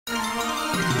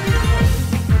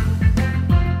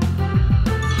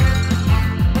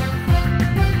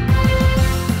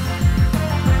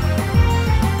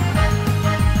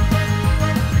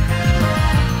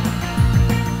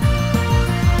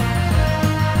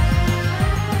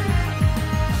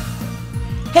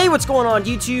Hey, what's going on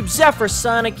YouTube?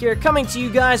 ZephyrSonic here, coming to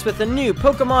you guys with a new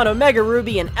Pokemon Omega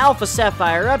Ruby and Alpha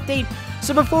Sapphire update.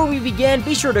 So before we begin,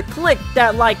 be sure to click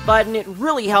that like button, it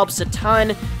really helps a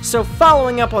ton. So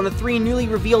following up on the 3 newly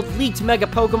revealed leaked Mega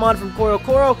Pokemon from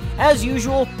Koro, as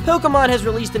usual, Pokemon has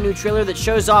released a new trailer that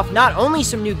shows off not only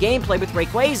some new gameplay with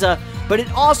Rayquaza, but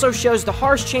it also shows the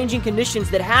harsh changing conditions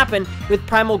that happen with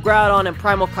Primal Groudon and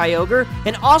Primal Kyogre,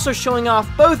 and also showing off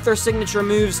both their signature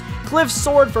moves, Cliff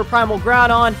Sword for Primal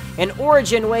Groudon, and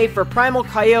Origin Wave for Primal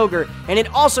Kyogre, and it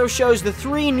also shows the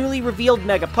 3 newly revealed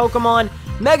Mega Pokemon,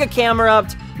 Mega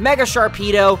Camerupt, Mega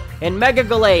Sharpedo, and Mega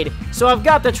Gallade. So I've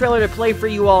got the trailer to play for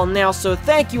you all now, so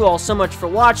thank you all so much for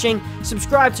watching.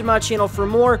 Subscribe to my channel for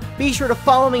more. Be sure to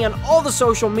follow me on all the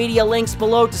social media links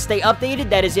below to stay updated.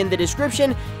 That is in the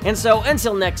description. And so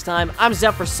until next time, I'm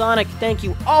ZephyrSonic. Thank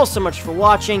you all so much for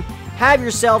watching. Have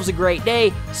yourselves a great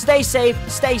day. Stay safe,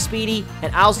 stay speedy,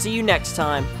 and I'll see you next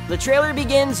time. The trailer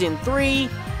begins in 3,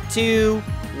 2,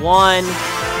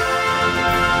 1...